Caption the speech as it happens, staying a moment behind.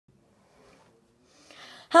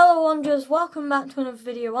Hello Wanderers, welcome back to another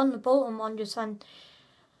video on the Bolton Wanderers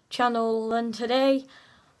channel, and today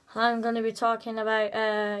I'm going to be talking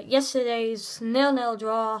about yesterday's 0-0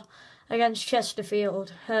 draw against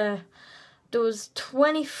Chesterfield. There was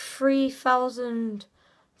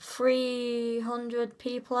 23,300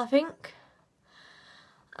 people, I think,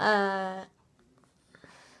 on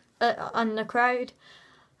the crowd,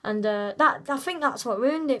 and I think that's what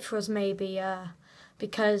ruined it for us, maybe,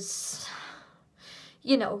 because,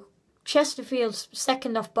 you know, Chesterfield's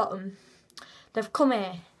second off bottom. They've come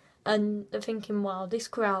here and they're thinking, wow, this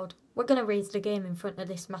crowd, we're going to raise the game in front of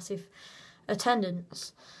this massive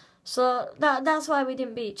attendance. So that's why we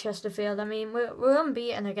didn't beat Chesterfield. I mean, we're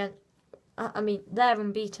unbeaten against, they're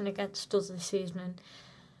unbeaten against us this season.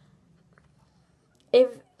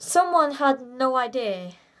 If someone had no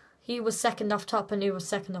idea who was second off top and who was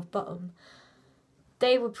second off bottom,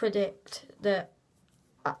 they would predict that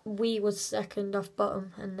we was second off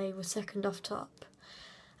bottom and they were second off top.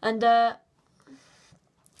 And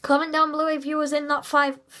comment down below if you was in that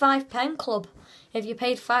five pound club. If you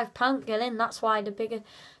paid £5 to get in, that's why there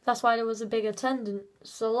was a big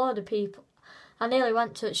attendance. A lot of people. I nearly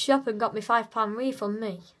went to the shop and got me £5 refund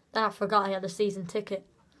me. Then I forgot I had a season ticket.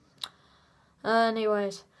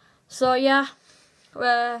 Anyways, so yeah,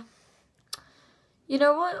 you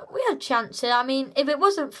know, we had chances. I mean, if it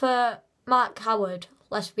wasn't for Mark Howard,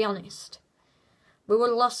 let's be honest, we would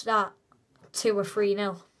have lost that 2 or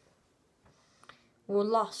 3-0. We would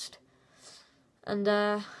have lost. And,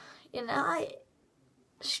 you know,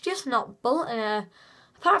 it's just not Bolton.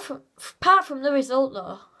 Apart from the result,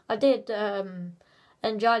 though, I did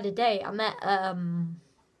enjoy the day. I met a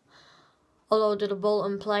load of the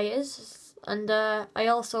Bolton players, and I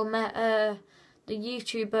also met the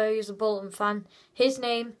YouTuber who's a Bolton fan. His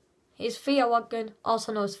name is Theo Ogden,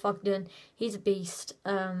 also known as Fogden. He's a beast.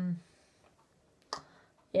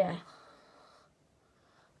 Yeah.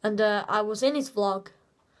 And I was in his vlog.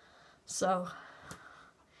 So,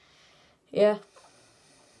 yeah.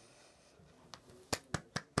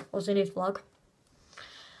 I was in his vlog.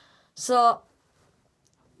 So,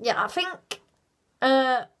 yeah, I think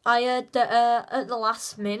I heard that at the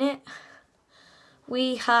last minute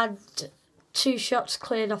we had 2 shots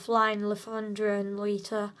cleared offline, Lefondra and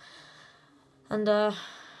Lita. And that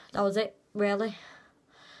was it, really.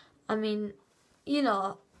 I mean, you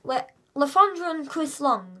know, Lefondra and Chris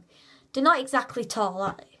Long, they're not exactly tall,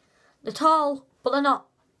 are they? They're tall, but they're not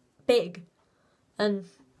big and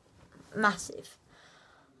massive.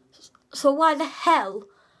 So why the hell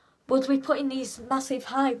would we put in these massive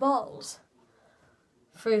high balls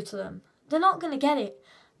through to them? They're not going to get it.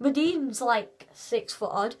 Redeem's like 6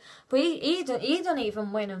 foot odd, but he don't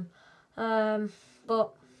even win them.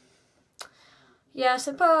 But yeah, I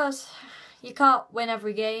suppose you can't win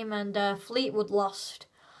every game, and Fleetwood lost,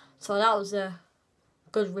 so that was a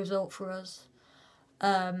good result for us.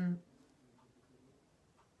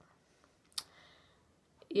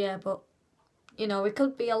 Yeah, but you know, we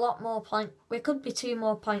could be a lot more we could be 2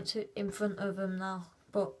 more points in front of them now,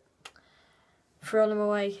 but throw them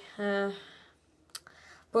away. But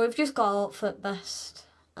we've just got to hope for the best.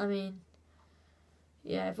 I mean,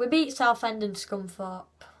 yeah, if we beat Southend and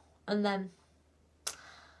Scunthorpe, and then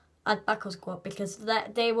I'd back us go up, because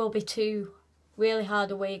they will be 2 really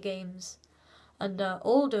hard away games. And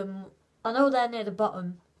Oldham, I know they're near the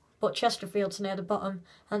bottom, but Chesterfield's near the bottom,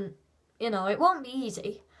 and you know, it won't be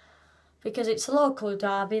easy because it's a local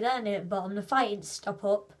derby. They're near the bottom, they're fighting to stop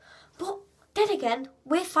up, but then again,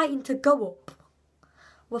 we're fighting to go up.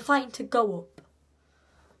 We're fighting to go up.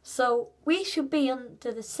 So we should be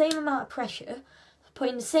under the same amount of pressure,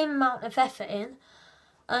 putting the same amount of effort in,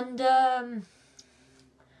 and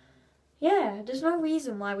yeah, there's no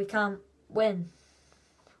reason why we can't win.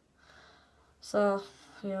 So,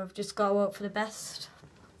 you know, we've just got to hope for the best.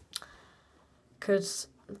 Because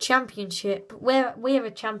Championship, we're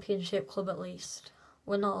a Championship club at least.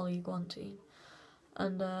 We're not a League One team.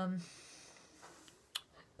 And,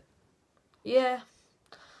 yeah.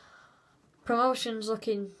 Promotion's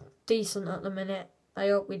looking decent at the minute. I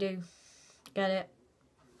hope we do get it.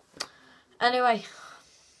 Anyway,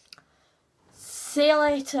 see you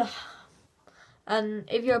later. And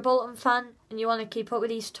if you're a Bolton fan and you want to keep up with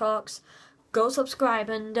these talks, go subscribe.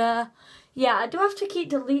 And yeah, I do have to keep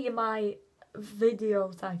deleting my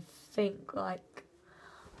videos, I think. Like,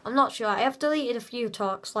 I'm not sure. I have deleted a few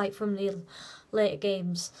talks, like from the later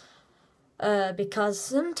games, because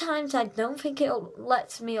sometimes I don't think it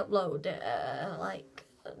lets me upload like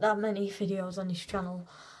that many videos on this channel.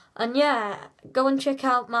 And yeah, go and check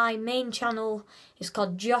out my main channel. It's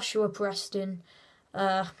called Joshua Preston.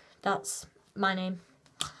 That's my name.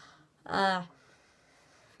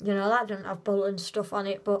 You know, that doesn't have Bolton stuff on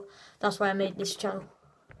it, but that's why I made this channel.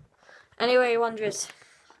 Anyway, Wanderers,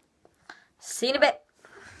 see you in a bit.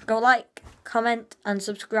 Go like, comment and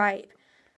subscribe.